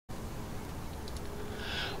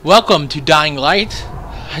Welcome to Dying Light.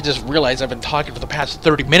 I just realized I've been talking for the past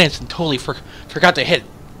 30 minutes and totally forgot to hit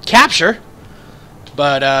capture.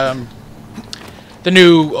 But the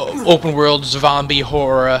new open world zombie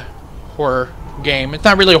horror game. It's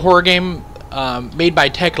not really a horror game. Made by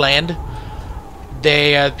Techland.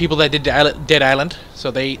 They people that did Dead Island, so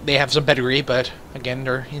they have some pedigree. But again,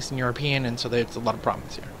 they're Eastern European, and so there's a lot of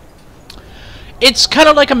problems here. It's kind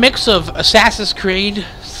of like a mix of Assassin's Creed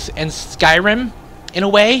and Skyrim. In a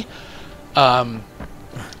way, some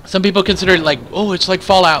people consider it like, oh, it's like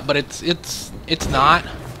Fallout, but it's not.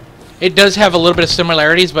 It does have a little bit of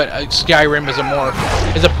similarities, but Skyrim is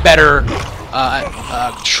a better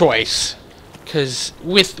choice, because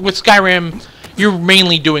with Skyrim, you're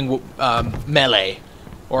mainly doing melee,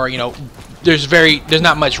 or there's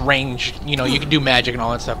not much range. You can do magic and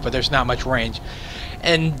all that stuff, but there's not much range.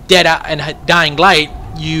 And Dying Light,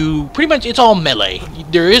 you pretty much, it's all melee.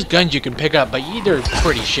 There is guns you can pick up, but they're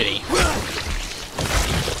pretty shitty.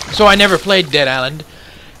 So I never played Dead Island,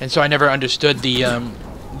 and so I never understood the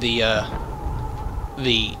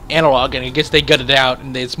analog, and I guess they gutted it out,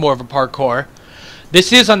 and it's more of a parkour.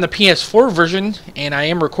 This is on the PS4 version, and I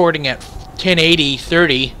am recording at 1080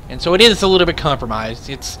 30, and so it is a little bit compromised.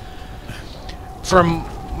 It's from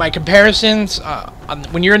my comparisons,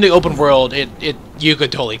 when you're in the open world, you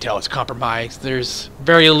could totally tell it's compromised. There's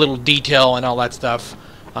very little detail and all that stuff.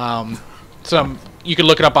 You can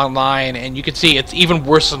look it up online, and you can see it's even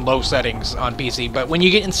worse than low settings on PC. But when you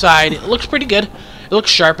get inside, it looks pretty good. It looks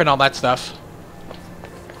sharp and all that stuff.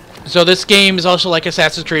 So this game is also like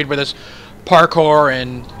Assassin's Creed, where there's parkour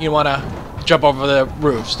and you want to jump over the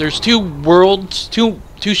roofs. There's two worlds, two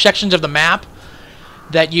sections of the map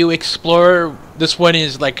that you explore. This one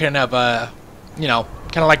is like kind of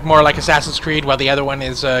like more like Assassin's Creed, while the other one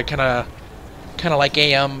is kind of like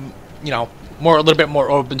a a little bit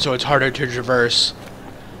more open, so it's harder to traverse.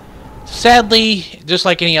 Sadly,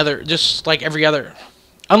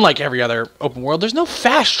 unlike every other open world, there's no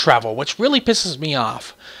fast travel, which really pisses me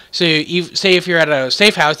off. So say if you're at a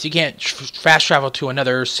safe house, you can't fast travel to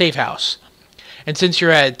another safe house, and since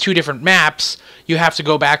you're at two different maps, you have to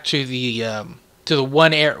go back to the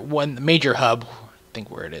one major hub. I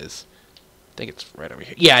think where it is. I think it's right over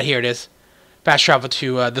here. Yeah, here it is. Fast travel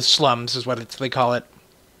to the slums is what they call it.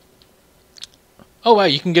 Oh wow,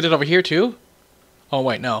 you can get it over here too? Oh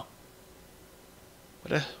wait, no.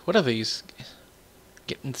 What are these?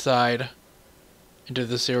 Get inside into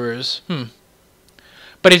the sewers.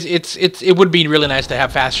 But it would be really nice to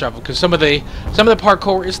have fast travel, because some of the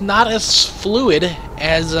parkour is not as fluid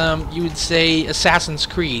as you would say Assassin's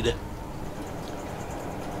Creed.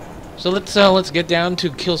 So let's get down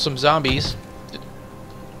to kill some zombies.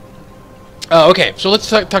 Okay, so let's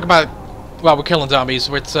talk about while we're killing zombies.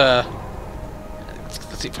 Let's see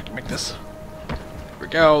if I can make this. Here we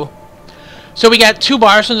go. So we got two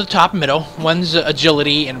bars on the top and middle. One's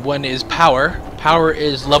agility and one is power. Power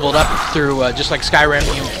is leveled up through just like Skyrim.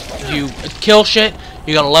 You kill shit,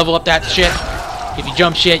 you're gonna level up that shit. If you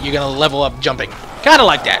jump shit, you're gonna level up jumping. Kind of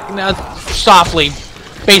like that. Softly,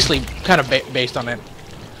 basically, kind of based on it.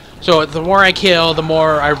 So the more I kill, the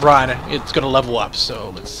more I run, it's going to level up.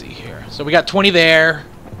 So let's see here. So we got 20 there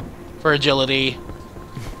for agility.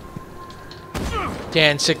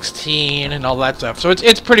 10, 16, and all that stuff. So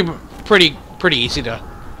it's pretty easy to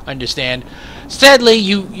understand. Sadly,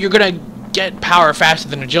 you're going to get power faster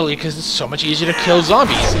than agility, because it's so much easier to kill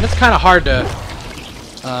zombies. And it's kind of hard to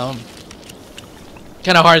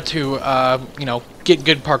get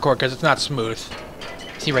good parkour, because it's not smooth.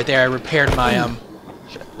 See right there, I repaired my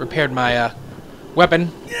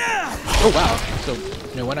weapon. Oh wow! So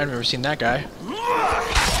new one. I've never seen that guy. There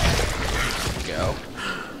we go.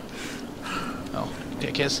 Oh,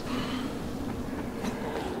 take his.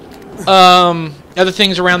 Other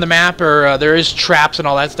things around the map are there is traps and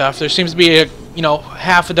all that stuff. There seems to be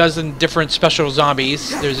half a dozen different special zombies.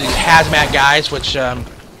 There's these hazmat guys which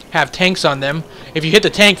have tanks on them. If you hit the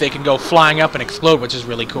tank, they can go flying up and explode, which is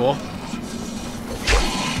really cool.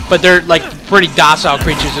 But they're like pretty docile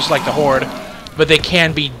creatures, just like the Horde. But they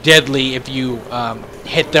can be deadly if you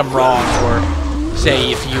hit them wrong, or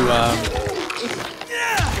say if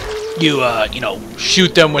you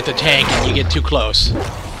shoot them with a tank and you get too close. There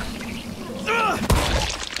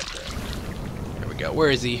we go. Where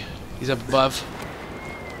is he? He's up above.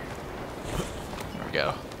 There we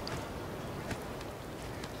go.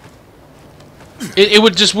 It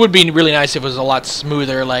would be really nice if it was a lot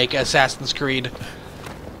smoother, like Assassin's Creed.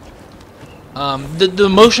 The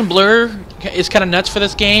motion blur is kind of nuts for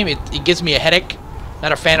this game. It gives me a headache.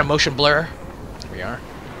 Not a fan of motion blur. There we are.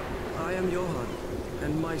 I am Johan,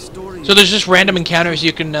 and my story. So there's just random encounters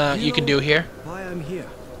you can do here. Why I'm here.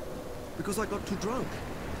 because I got too drunk.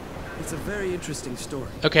 It's a very interesting story.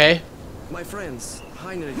 Okay. My friends,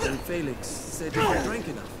 Heinrich and Felix, said if I drank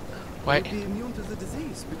enough, Why? I'd be immune to the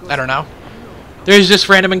disease. Because I don't know. There's just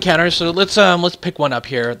random encounters, so let's pick one up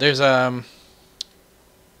here. There's here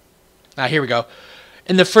we go.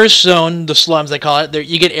 In the first zone, the slums they call it,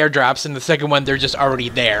 you get airdrops. In the second one, they're just already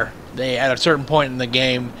there. They at a certain point in the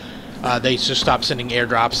game, they just stop sending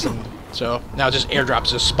airdrops, and so now just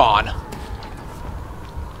airdrops just spawn.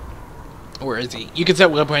 Where is he? You can set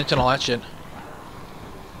waypoints and all that shit.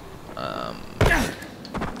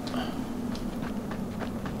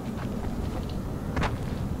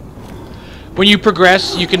 When you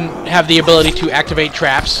progress, you can have the ability to activate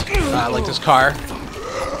traps, like this car.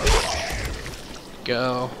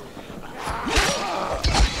 Go.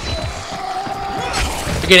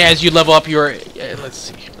 Again, as you level up your... let's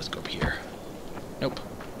see. Let's go up here. Nope.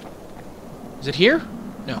 Is it here?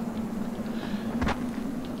 No.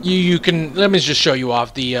 You can... Let me just show you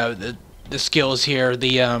off the skills here.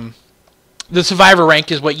 The survivor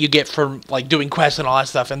rank is what you get for like doing quests and all that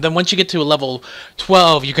stuff, and then once you get to a level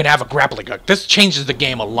 12, you can have a grappling hook. This changes the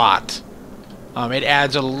game a lot. It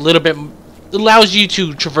adds a little bit, allows you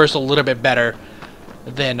to traverse a little bit better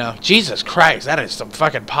than. Jesus Christ, that is some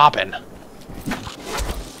fucking popping.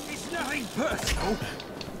 It's nothing personal.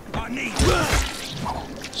 I need.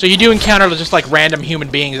 So you do encounter just like random human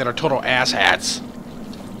beings that are total asshats.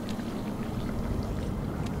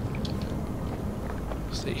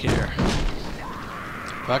 Let's see here.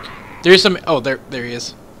 Fuck. There's some. Oh, there he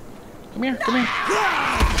is. Come here, come here.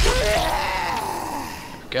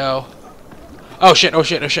 Go. Oh shit! Oh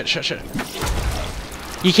shit! Oh shit! Shit! Shit!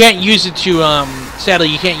 You can't use it to. Sadly,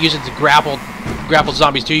 you can't use it to grapple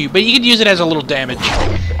zombies to you, but you can use it as a little damage.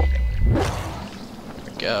 There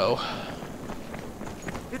we go.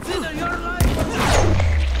 it's either your life.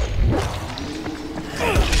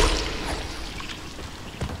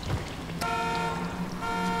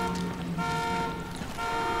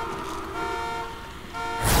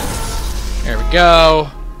 There we go.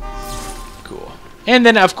 Cool. And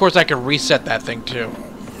then, of course, I can reset that thing, too.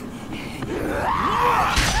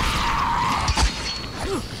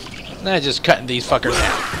 Just cutting these fuckers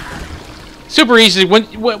out. Super easy.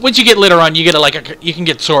 Once you get litter on, you get you can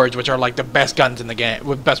get swords, which are like the best guns in the game,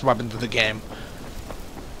 with best weapons in the game.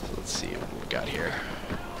 So let's see what we got here.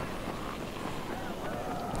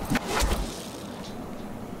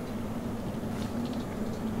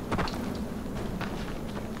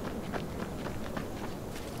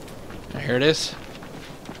 Here it is.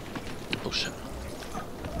 Oh shit.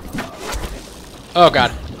 Oh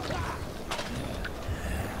god.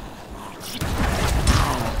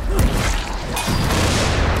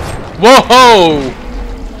 Whoa!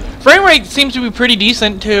 Frame rate seems to be pretty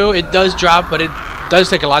decent too. It does drop, but it does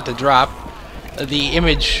take a lot to drop. The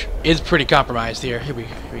image is pretty compromised here. Here we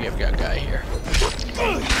have got a guy here.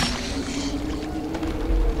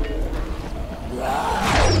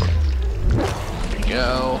 There we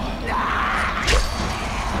go.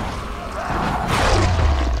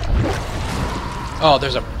 Oh,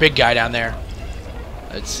 there's a big guy down there.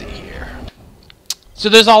 Let's see here. So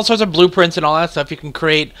there's all sorts of blueprints and all that stuff you can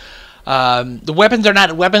create. The weapons are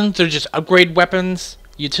not weapons; they're just upgrade weapons,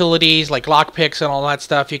 utilities like lockpicks and all that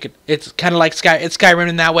stuff. It's kind of like Skyrim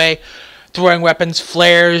in that way. Throwing weapons,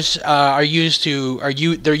 flares they're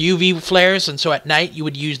UV flares, and so at night you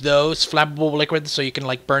would use those flammable liquids so you can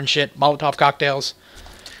like burn shit. Molotov cocktails.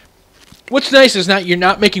 What's nice is you're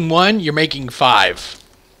not making one; you're making 5.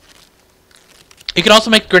 You can also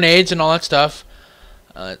make grenades and all that stuff.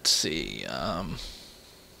 Let's see.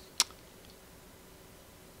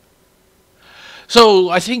 So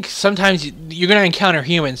I think sometimes you're going to encounter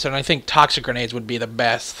humans, and I think toxic grenades would be the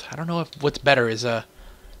best. I don't know if what's better is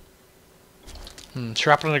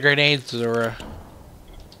shrapnel grenades or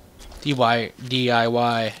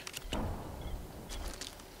DIY.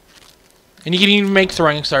 And you can even make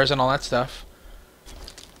throwing stars and all that stuff.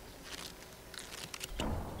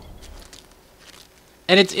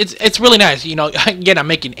 And it's really nice, you know. Again, I'm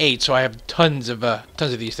making 8, so I have tons of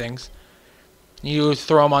these things. You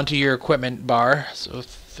throw them onto your equipment bar. So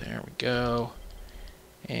there we go.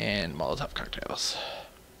 And Molotov cocktails.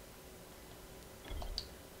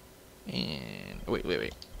 And wait.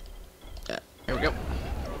 Yeah, there we go.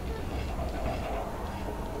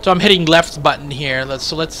 So I'm hitting left button here. Let's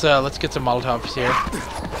get some Molotovs here.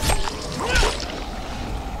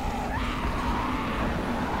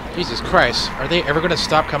 Jesus Christ, are they ever gonna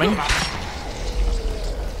stop coming?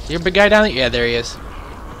 Is there a big guy down there? Yeah, there he is.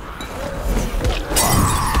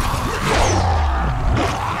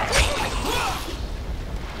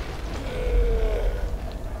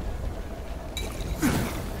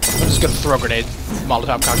 just gonna throw grenade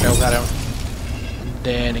Molotov cocktails at him. And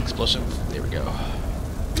then explosive. There we go.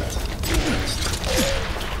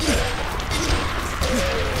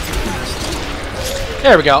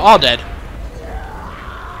 There we go, all dead.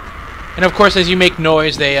 And of course, as you make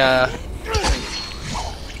noise, they,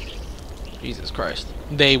 Jesus Christ.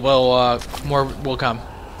 They will, more will come.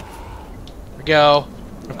 There we go.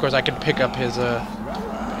 Of course, I can pick up his,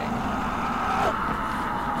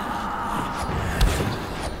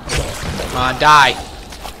 Come on, die.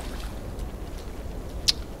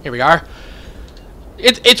 Here we are.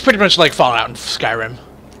 It's pretty much like Fallout in Skyrim.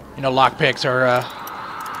 You know, lockpicks are,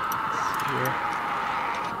 here.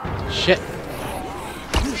 Shit.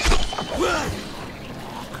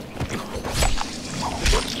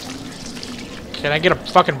 Can I get a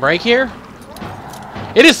fucking break here?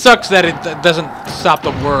 It just sucks that it doesn't stop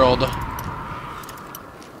the world.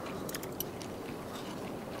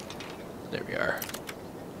 There we are.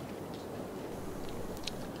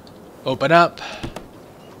 Open up.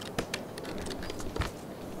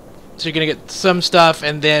 So you're gonna get some stuff,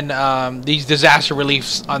 and then these disaster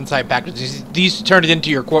relief on-site packages. These turn it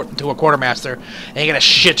into a quartermaster, and you get a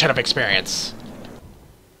shit ton of experience.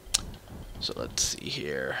 So let's see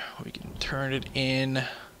here. We can turn it in.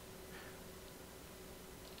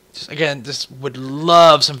 Just again, just would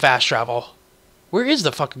love some fast travel. Where is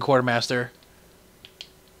the fucking quartermaster?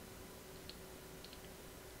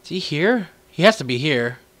 Is he here? He has to be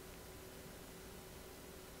here.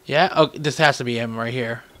 Yeah. Oh, this has to be him right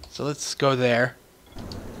here. So let's go there.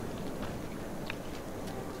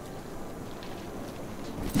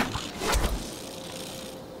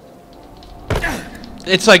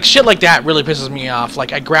 It's like shit like that really pisses me off.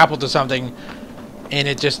 Like I grapple to something and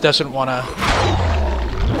it just doesn't want to...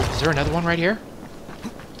 Is there another one right here?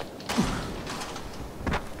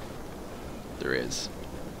 There is.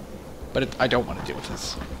 But I don't want to deal with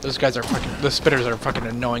this. Those guys are fucking... The spitters are fucking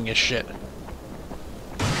annoying as shit.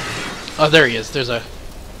 Oh, there he is. There's a...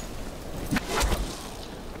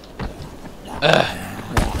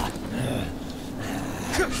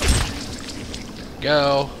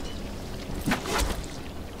 Go.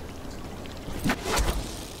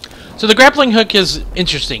 So the grappling hook is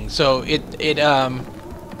interesting. So you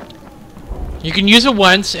can use it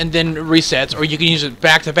once and then resets, or you can use it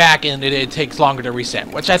back to back and it takes longer to reset,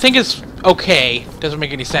 which I think is okay. Doesn't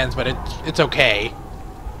make any sense, but it's okay.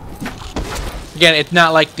 Again, it's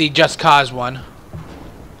not like the Just Cause one.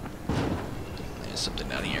 There's something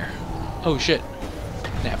down here. Oh shit.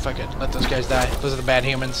 Nah, fuck it. Let those guys die. Those are the bad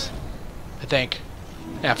humans. I think.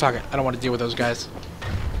 Yeah, fuck it. I don't want to deal with those guys.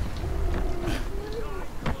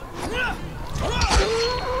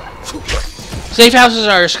 Safe houses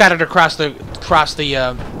are scattered across the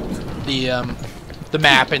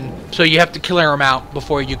map, and so you have to clear them out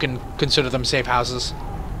before you can consider them safe houses.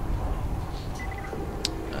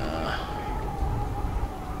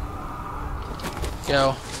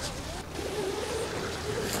 Go.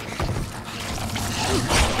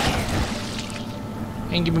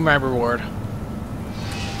 And give me my reward.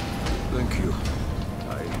 Thank you.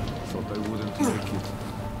 I thought I wouldn't make it.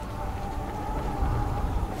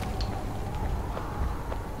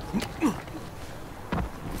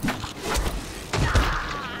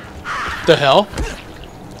 The hell?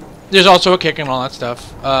 There's also a kick and all that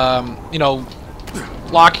stuff. You know,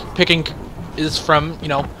 lock picking is from, you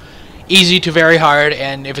know, easy to very hard,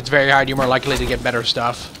 and if it's very hard, you're more likely to get better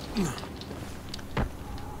stuff.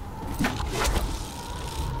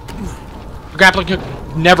 Grappling hook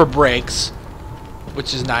never breaks,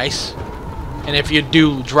 which is nice. And if you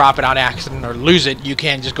do drop it on accident or lose it, you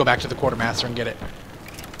can just go back to the quartermaster and get it.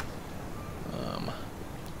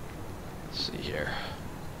 Let's see here.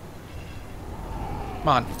 Come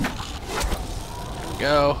on. There we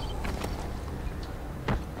go.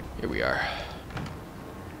 Here we are.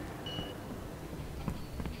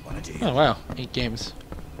 Oh wow, 8 games.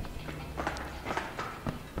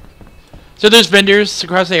 So there's vendors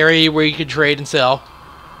across the area where you can trade and sell.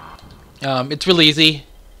 It's really easy.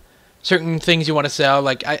 Certain things you want to sell,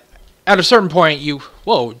 like at a certain point you...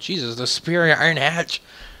 Whoa, Jesus, the superior iron hatch.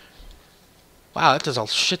 Wow, that does a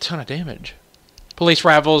shit ton of damage. Police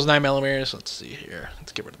rifles, 9mm. Let's see here.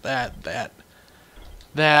 Let's get rid of that.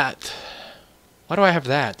 Why do I have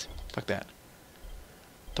that? Fuck that.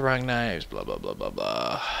 Throwing knives, blah, blah, blah, blah,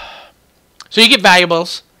 blah. So you get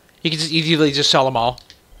valuables. You can just easily just sell them all.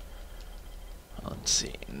 Let's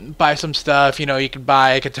see. Buy some stuff. You know, you can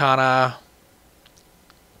buy a katana.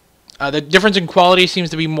 The difference in quality seems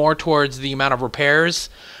to be more towards the amount of repairs,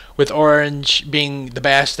 with orange being the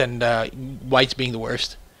best and whites being the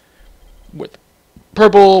worst. With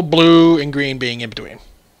purple, blue, and green being in between.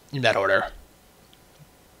 In that order.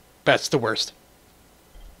 best to worst.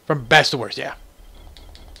 From best to worst, yeah.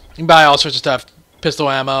 You can buy all sorts of stuff. Pistol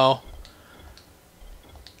ammo.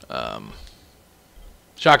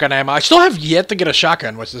 Shotgun ammo. I still have yet to get a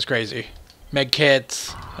shotgun, which is crazy. Med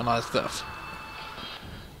kits and all that stuff.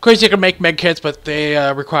 Crazy you can make med kits, but they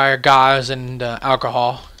require gauze and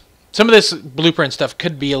alcohol. Some of this blueprint stuff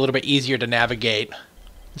could be a little bit easier to navigate.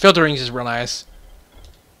 Filtering is real nice.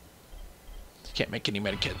 Can't make any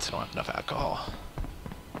med kits. I don't have enough alcohol.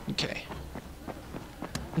 Okay.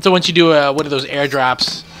 And so once you do one of those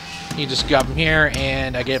airdrops, you just grab them here,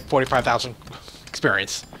 and I get 45,000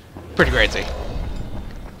 experience. Pretty crazy.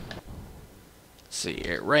 Let's see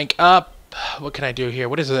here. Rank up. What can I do here?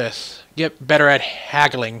 What is this? Get better at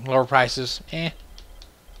haggling. Lower prices. I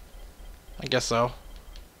guess so.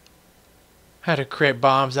 How to create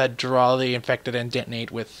bombs that draw the infected and detonate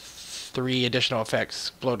with 3 additional effects.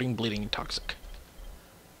 Exploding, bleeding, and toxic.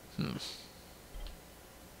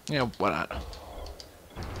 Yeah, why not?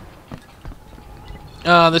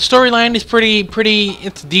 The storyline is pretty,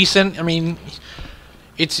 it's decent. I mean,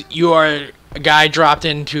 you are a guy dropped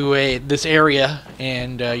into this area,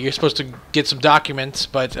 and you're supposed to get some documents,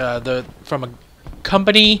 but from a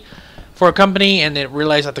company, and then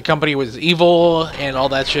realize that the company was evil and all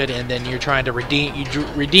that shit, and then you're trying to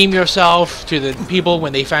redeem yourself to the people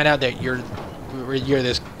when they find out that you're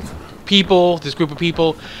this group of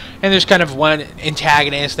people, and there's kind of one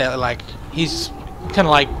antagonist that, like, he's kind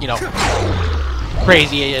of like, you know,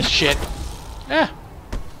 crazy as shit.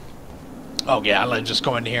 Oh yeah, let's just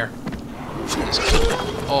go in here.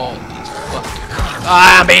 Oh, these fucking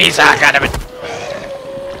zombies! Ah, goddammit!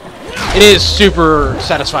 It is super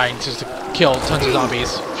satisfying just to kill tons of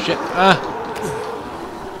zombies. Shit.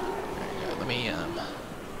 Let me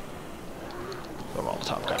put them all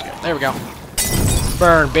top gun here. There we go.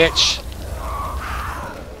 Burn, bitch.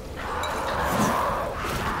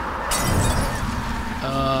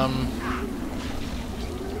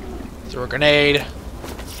 Throw a grenade.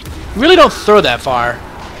 Really don't throw that far.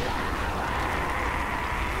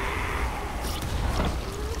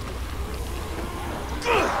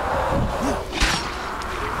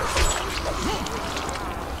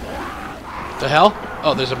 The hell?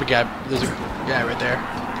 Oh, there's a big guy. There's a guy right there.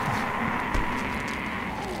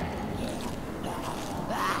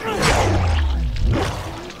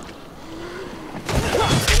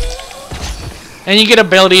 And you get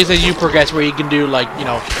abilities as you progress where you can do, like, you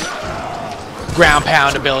know, ground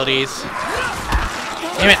pound abilities.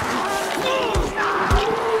 Damn it.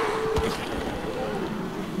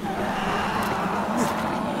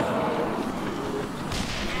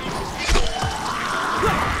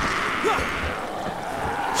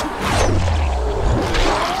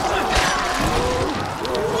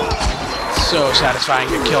 So satisfying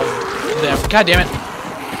to kill them. God damn it.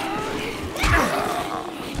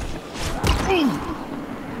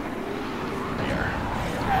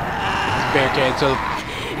 Barricade, so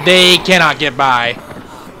they cannot get by,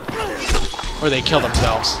 or they kill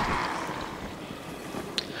themselves.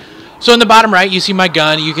 So in the bottom right, you see my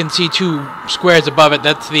gun. You can see 2 squares above it.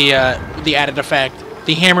 That's the added effect.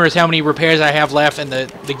 The hammer is how many repairs I have left, and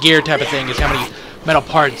the gear type of thing is how many metal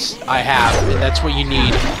parts I have, and that's what you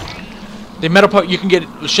need. The metal part, you can get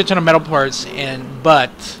a shit ton of metal parts,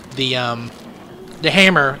 but the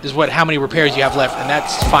hammer is how many repairs you have left, and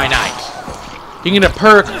that's finite. You can get a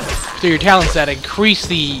perk through your talents that increase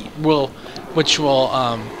which will,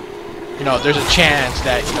 you know, there's a chance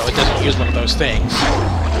that, you know, it doesn't use one of those things.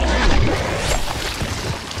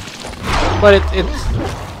 But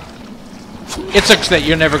it sucks that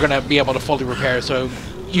you're never gonna be able to fully repair. So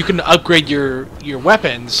you can upgrade your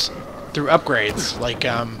weapons through upgrades, like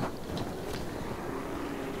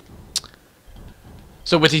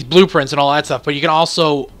so with these blueprints and all that stuff. But you can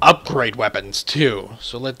also upgrade weapons too.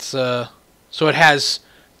 So let's so it has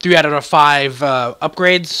 3 out of 5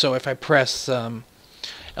 upgrades. So if I press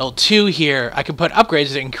L2 here, I can put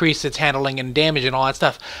upgrades to increase its handling and damage and all that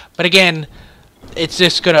stuff. But again, it's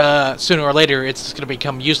just gonna, sooner or later, it's just gonna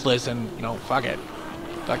become useless, and, you know, fuck it.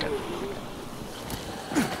 Fuck it.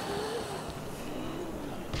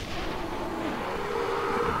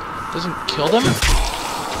 Doesn't kill them?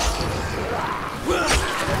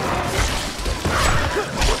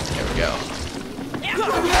 There we go.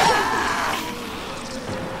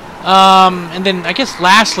 And then I guess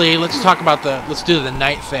lastly, let's talk about let's do the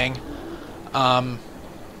night thing.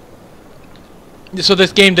 So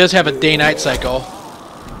this game does have a day-night cycle,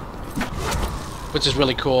 which is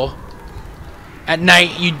really cool. At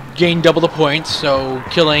night, you gain double the points, so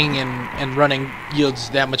killing and running yields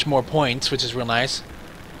that much more points, which is real nice.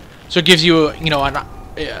 So it gives you, you know, an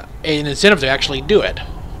incentive to actually do it.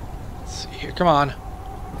 Let's see here, come on.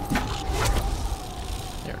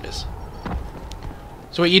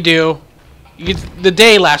 So what you do, the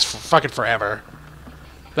day lasts fucking forever,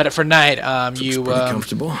 but for night, you Pretty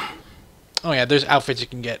comfortable. oh yeah, there's outfits you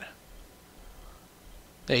can get.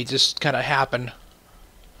 They just kind of happen.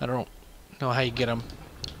 I don't know how you get them.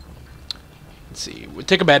 Let's see. We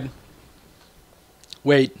take a bed.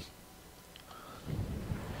 Wait.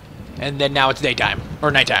 And then now it's daytime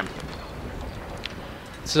or nighttime.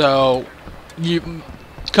 So, a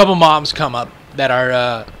couple mobs come up that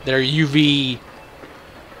are UV.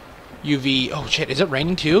 Oh shit! Is it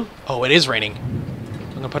raining too? Oh, it is raining.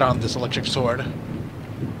 I'm gonna put on this electric sword.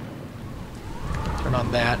 Turn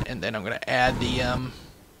on that, and then I'm gonna add the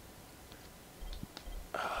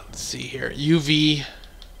let's see here, UV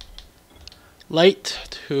light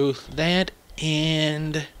to that,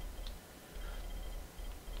 and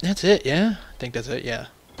that's it. Yeah, I think that's it. Yeah.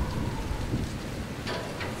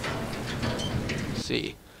 Let's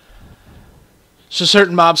see. So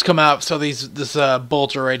certain mobs come out. So this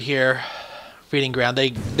bolter right here, feeding ground. They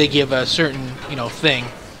give a certain thing.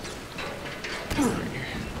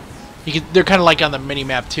 They're kind of like on the mini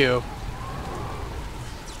map too.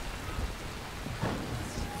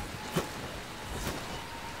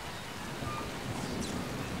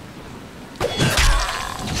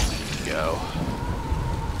 Go.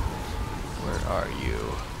 Where are you?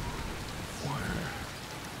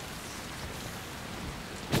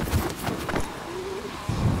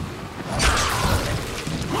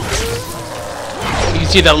 You can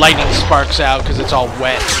see the lightning sparks out because it's all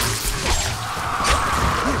wet.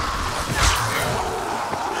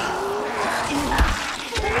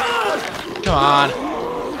 Come on.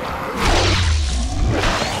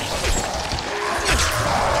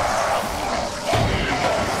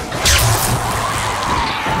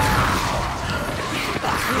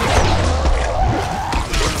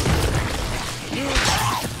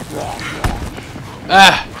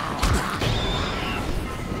 Ah.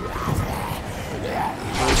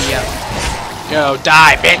 Go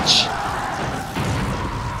die, bitch.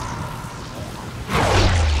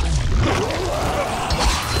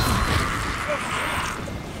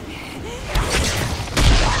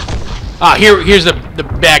 Ah, here's the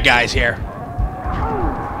bad guys here.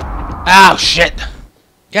 Oh shit!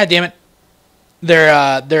 God damn it!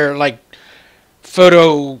 They're like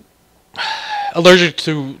allergic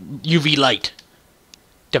to UV light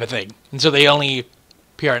type of thing, and so they only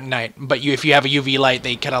appear at night. But if you have a UV light,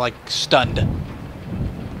 they kind of like stunned.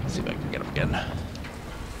 Let's see if I can get him again.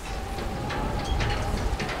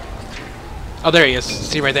 Oh, there he is.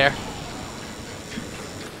 See right there.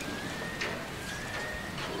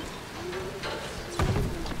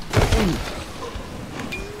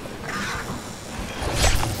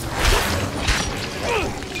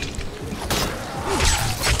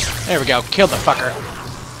 There we go. Kill the fucker.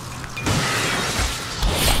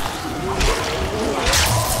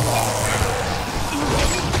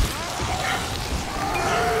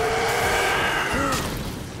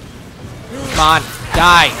 Come on.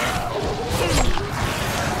 Die.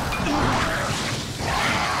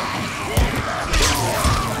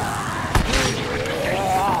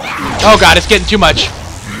 Oh god, it's getting too much.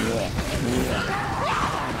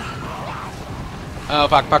 Oh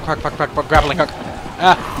fuck, grappling hook.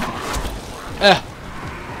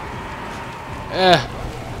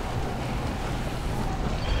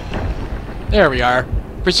 There we are.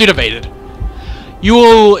 Pursuit evaded. You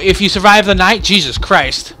will, if you survive the night, Jesus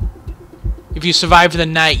Christ. If you survive the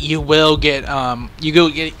night, you will get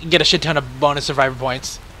get a shit ton of bonus survivor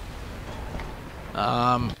points.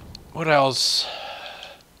 What else?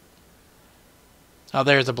 Oh,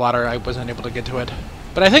 there's a blotter. I wasn't able to get to it.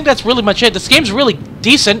 But I think that's really much it. This game's really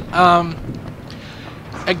decent.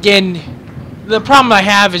 Again, the problem I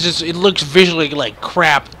have is just it looks visually like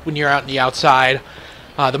crap when you're out in the outside.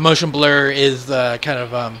 The motion blur is kind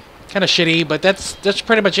of shitty, but that's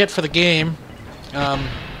pretty much it for the game.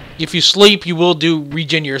 If you sleep, you will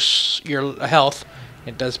regen your health.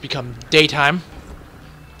 It does become daytime.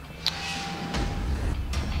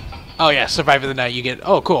 Oh yeah, survive the night. You get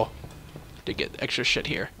cool. To get extra shit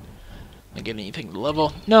here. Not get anything to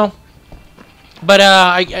level. No. But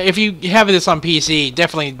if you have this on PC,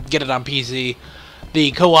 definitely get it on PC.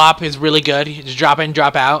 The co-op is really good. You just drop in,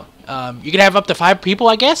 drop out. You can have up to 5 people,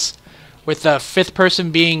 I guess, with the 5th person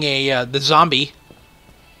being the zombie,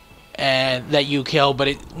 and that you kill.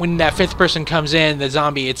 But when that 5th person comes in, the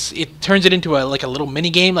zombie, it turns it into a little mini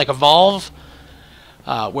game, like Evolve,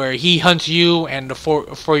 where he hunts you, and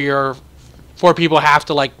for your 4 people have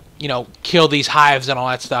to kill these hives and all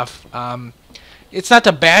that stuff. It's not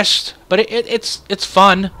the best, but it's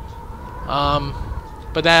fun.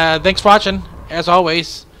 But thanks for watching. As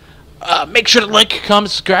always, Make sure to like,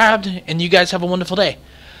 comment, subscribe, and you guys have a wonderful day.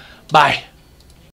 Bye.